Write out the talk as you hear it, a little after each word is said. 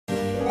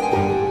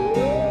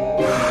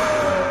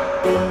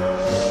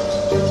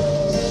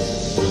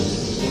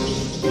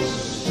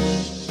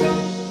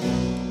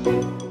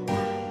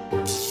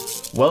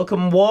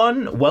Welcome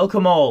one,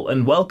 welcome all,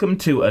 and welcome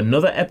to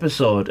another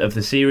episode of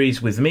the series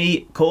with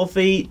me,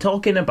 Kofi,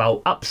 talking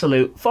about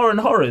absolute foreign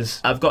horrors.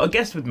 I've got a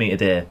guest with me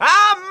today.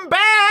 I'm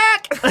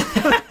back!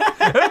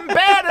 I'm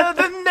better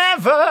than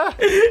ever!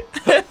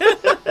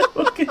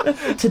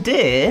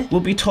 Today, we'll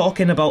be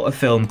talking about a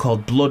film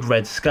called Blood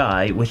Red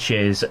Sky, which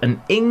is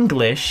an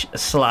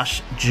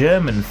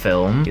English/German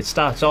film. It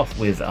starts off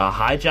with a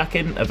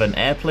hijacking of an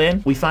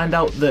airplane. We find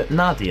out that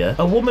Nadia,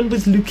 a woman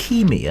with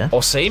leukemia,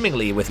 or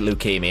seemingly with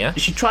leukemia,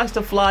 she tries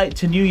to fly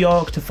to New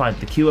York to find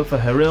the cure for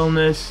her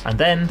illness, and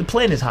then the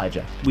plane is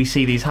hijacked. We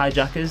see these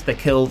hijackers, they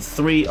kill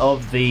 3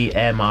 of the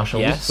air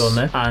marshals, don't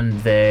they? And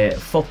they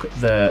fuck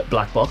the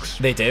black box.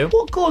 They do.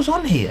 What goes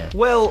on here?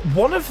 Well,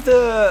 one of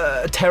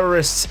the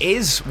terrorists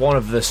is one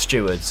of the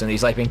stewards, and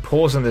he's like being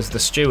poisoned as the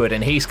steward,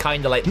 and he's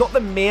kind of like not the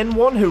main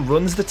one who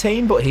runs the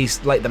team, but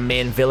he's like the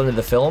main villain of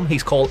the film.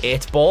 He's called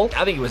 8-Ball.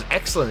 I think he was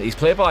excellent. He's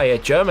played by a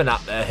German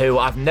actor who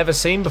I've never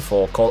seen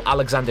before called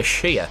Alexander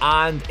Scheer,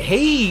 and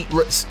he,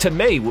 to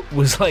me,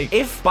 was like,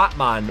 if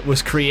Batman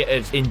was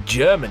created in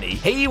Germany,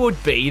 he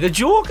would be the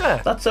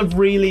Joker. That's a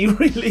really,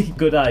 really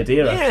good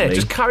idea, actually. Yeah,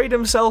 just carried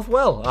himself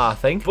well, I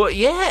think. But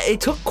yeah,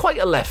 it took quite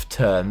a left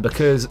turn,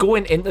 because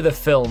going into the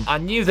film, I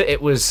knew that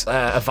it was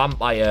a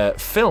vampire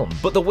film,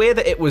 but the way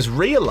that it was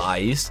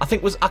realised, I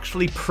think was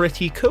actually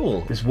pretty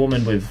cool. This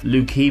woman with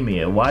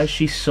leukemia, why is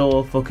she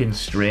so fucking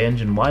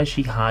strange, and why is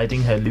she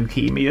hiding her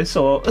leukemia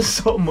so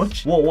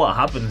much? What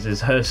happens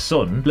is her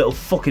son, little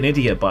fucking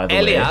idiot by the way,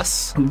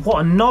 Elias,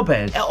 what a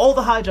knobhead. All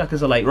the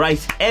hijackers are like,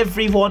 right,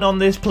 everyone on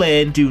this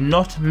plane, do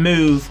not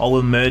move or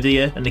we'll murder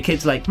you. And the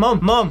kid's like, Mum,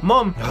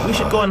 we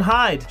should go and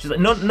hide. She's like,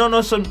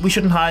 no, son, we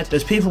shouldn't hide.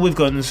 There's people with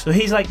guns. So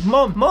he's like,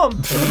 Mum.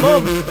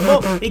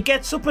 He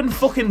gets up and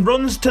fucking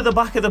runs to the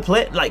back of the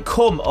plane. Like,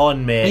 come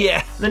on, mate.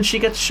 Yeah. Then she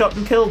gets shot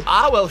and killed.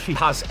 Well, she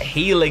has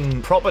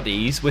healing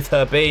properties with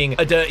her being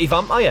a dirty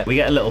vampire. We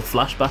get a little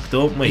flashback,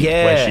 don't we?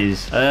 Yeah. Where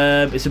she's,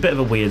 it's a bit of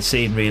a weird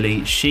scene,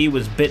 really. She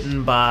was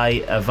bitten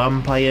by a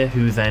vampire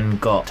who then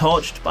got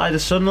torched by the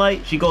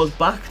sunlight. She goes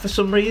back for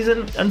some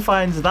reason and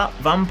finds that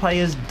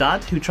vampire's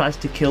dad who tries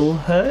to kill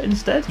her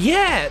instead.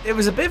 Yeah, it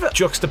was a bit of a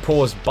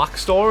juxtaposed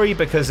backstory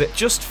because it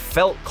just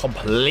felt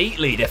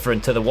completely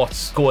different to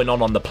what's going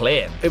on the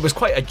plane. It was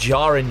quite a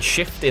jarring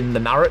shift in the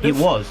narrative.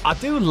 It was. I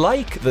do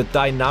like the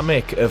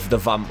dynamic of the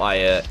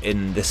vampire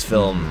in this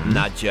film,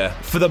 Nadia.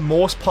 For the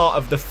most part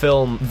of the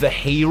film, the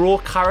hero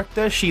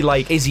character, she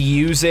is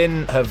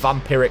using her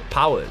vampiric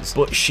powers,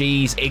 but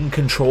she's in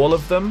control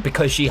of them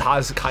because she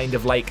has kind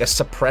of like a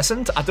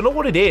suppressant. I don't know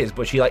what it is,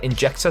 but she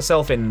injects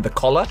herself in the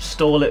collar.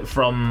 Stole it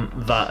from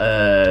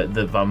that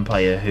the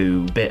vampire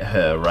who bit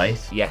her, right?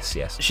 Yes.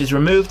 She's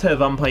removed her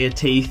vampire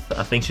teeth.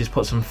 I think she's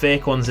put some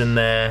fake ones in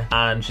there,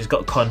 and she's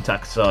got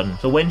contacts on.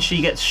 So when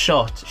she gets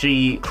shot,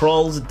 she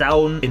crawls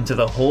down into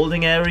the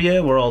holding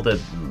area where all the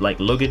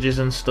luggage is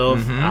and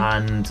stuff,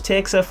 and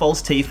takes her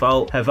false teeth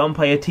out. Her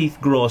vampire teeth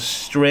grow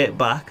straight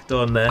back,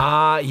 don't they?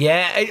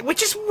 Yeah,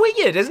 which is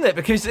weird, isn't it?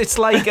 Because it's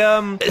like,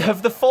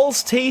 have the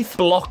false teeth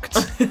blocked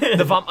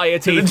the vampire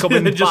teeth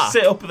coming back? They just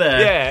sit up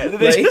there. Yeah,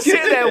 they just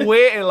sit there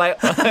waiting,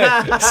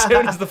 as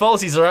soon as the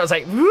false teeth are out, it's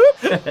like,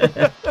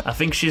 whoop. I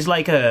think she's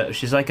like a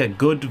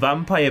good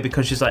vampire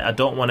because she's like, I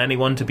don't want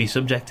anyone to be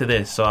subject to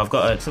this, so I've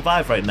got to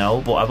survive right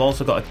now, but I've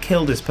also got to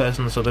kill this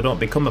person so they don't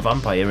become a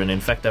vampire and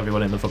infect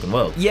everyone in the fucking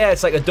world. Yeah,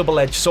 it's like a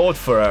double-edged sword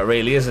for her,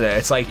 really, isn't it?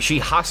 It's like she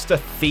has to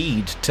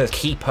feed to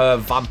keep her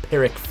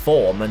vampiric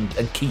form and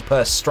keep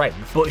her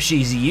strength, but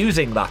she's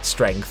using that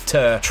strength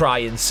to try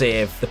and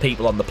save the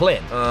people on the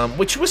plane,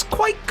 which was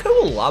quite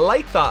cool. I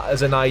like that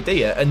as an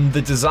idea, and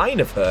the design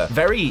of her,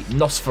 very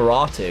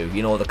Nosferatu,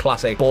 the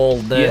classic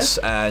baldness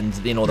and,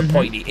 the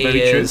pointy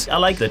ears. I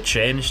like the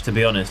change, to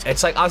be honest.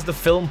 It's like as the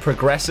film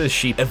progresses,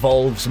 she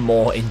evolves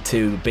more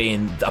into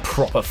being a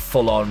proper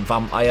full-on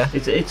vampire.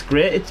 It's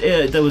great.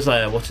 There was,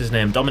 what's his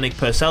name? Dominic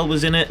Purcell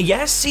was in it.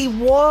 Yes, he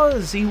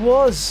was. He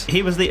was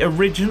the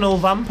original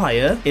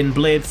vampire in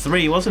Blade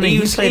 3, wasn't he?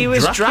 He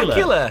was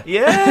Dracula.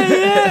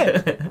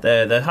 Yeah.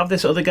 They have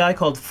this other guy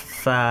called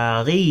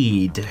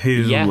Farid,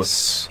 who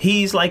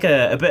he's like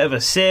a bit of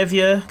a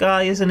saviour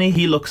guy, isn't he?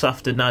 He looks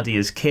after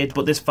Nadia's kid,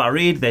 but this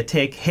Farid, they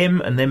take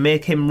him and they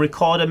make him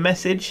record a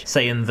message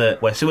saying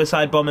that we're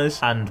suicide bombers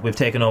and we've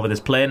taken over this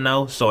plane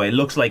now, so it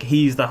looks like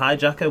he's the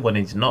hijacker when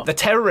he's not. The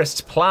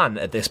terrorists' plan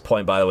at this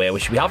point, by the way,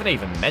 which we haven't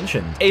even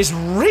mentioned, is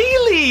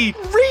really,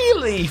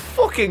 really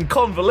fucking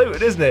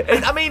convoluted, isn't it?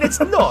 I mean, it's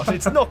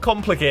not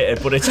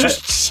complicated, but it's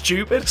just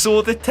stupid.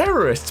 So the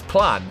terrorists'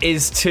 plan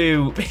is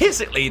to,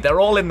 basically, they're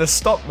all in the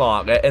stock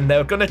market and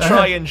they're going to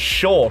try and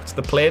short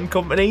the plane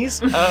companies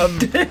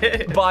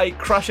by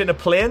crashing a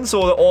plane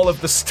so that all of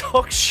the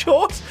stock's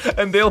short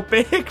and they'll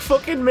make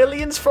fucking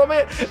millions from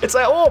it. It's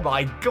like, oh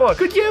my god,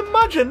 could you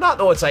imagine that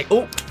though? It's like,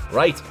 oh,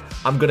 right,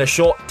 I'm gonna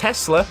short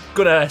Tesla,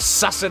 gonna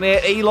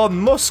assassinate Elon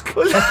Musk.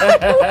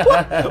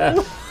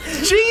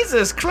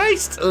 Jesus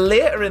Christ.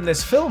 Later in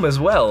this film as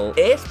well,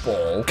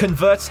 8-Ball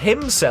converts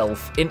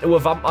himself into a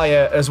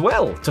vampire as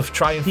well to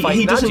try and fight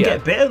He doesn't Nadia.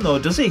 get bitten though,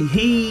 does he?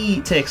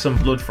 He takes some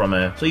blood from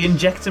her. So he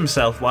injects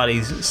himself while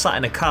he's sat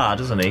in a car,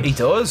 doesn't he? He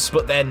does,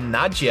 but then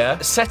Nadia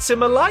sets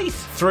him alight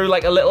through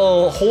like a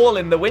little hole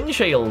in the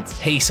windshield.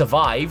 He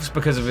survives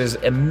because of his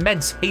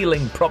immense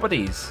healing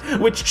properties.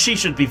 Which she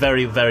should be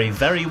very, very,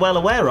 very well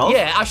aware of.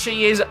 Yeah, as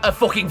she is a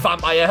fucking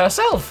vampire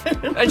herself.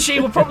 And she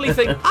would probably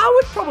think, I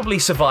would probably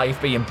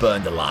survive being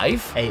burned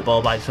alive.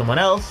 8-Ball bites someone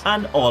else,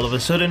 and all of a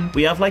sudden,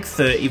 we have like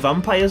 30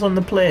 vampires on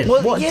the plane.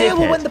 Well, what yeah, dickhead.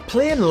 well, when the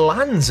plane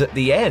lands at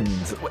the end,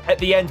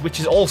 which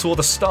is also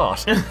the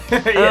start,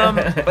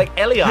 like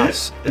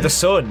Elias, the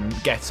son,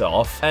 gets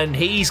off, and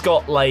he's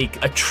got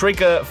like a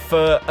trigger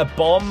for a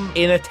bomb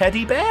in a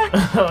teddy bear.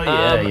 Oh,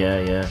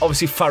 yeah.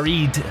 Obviously,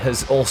 Farid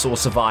has also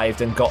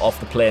survived and got off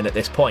the plane at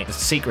this point. The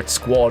secret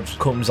squad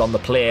comes on the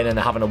plane and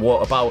are having a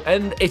walk about,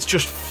 and it's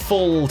just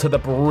full to the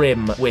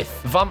brim with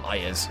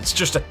vampires. It's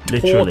just a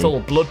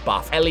total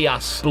bloodbath.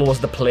 Elias blows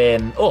the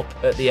plane up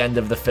at the end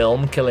of the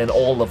film, killing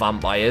all the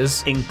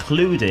vampires.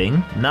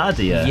 Including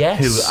Nadia, Yes.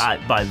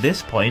 who by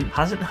this point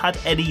hasn't had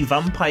any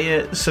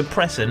vampire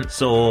suppressant,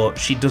 so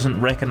she doesn't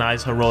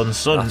recognise her own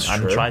son. That's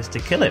and true. tries to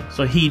kill him.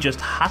 So he just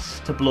has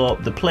to blow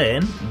up the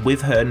plane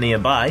with her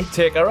nearby.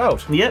 Take her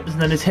out. Yep,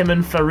 and then it's him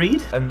and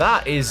Farid. And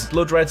that is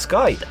Blood Red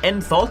Sky.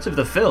 End thoughts of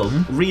the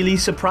film really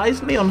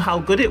surprised me on how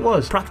good it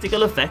was.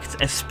 Practical effects,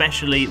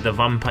 especially the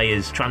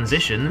vampires'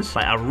 transitions,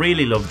 like I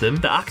really loved them.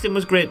 The acting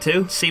was great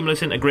too.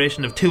 Seamless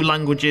integration of two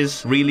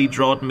languages really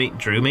drew me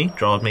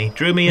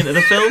into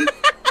the film.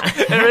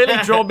 It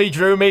really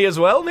drew me as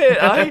well, mate.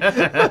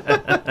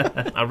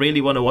 I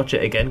really want to watch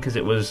it again because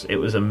it was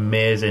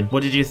amazing.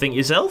 What did you think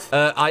yourself?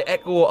 I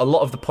echo a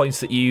lot of the points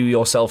that you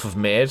yourself have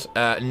made,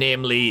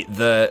 namely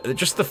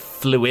just the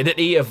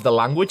fluidity of the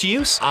language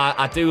use.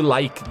 I do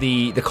like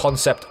the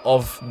concept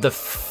of the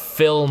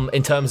film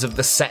in terms of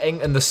the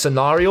setting and the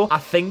scenario. I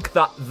think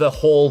that the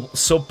whole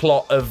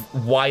subplot of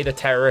why the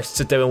terrorists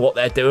are doing what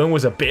they're doing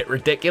was a bit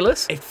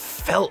ridiculous. It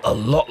felt a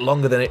lot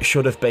longer than it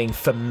should have been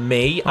for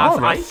me.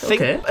 I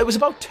think it was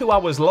about 2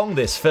 hours long,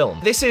 this film.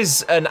 This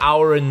is an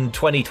hour and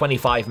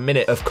 25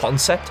 minute of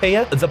concept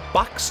here. The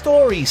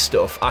backstory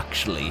stuff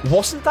actually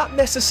wasn't that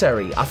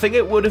necessary. I think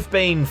it would have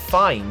been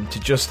fine to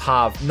just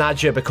have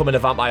Nadia becoming a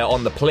vampire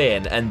on the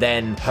plane and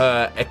then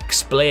her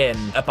explain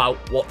about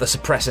what the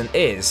suppressant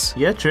is.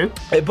 Yeah, true.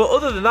 But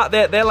other than that,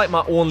 they're like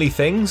my only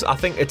things. I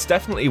think it's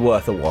definitely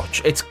worth a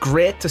watch. It's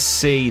great to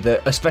see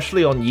that,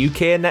 especially on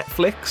UK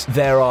Netflix,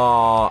 there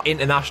are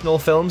international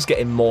films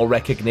getting more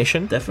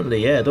recognition.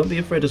 Definitely, yeah. Don't be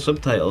afraid of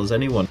subtitles,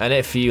 anyone. And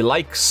if you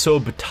like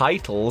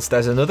subtitles,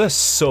 there's another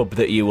sub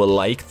that you will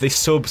like, the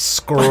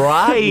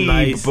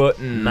subscribe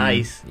button.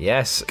 Nice.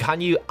 Yes.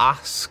 Can you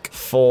ask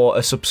for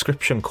a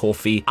subscription,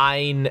 Kofi?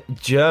 Ein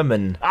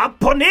German.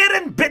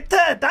 Abonnieren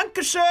bitte!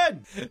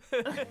 Dankeschön!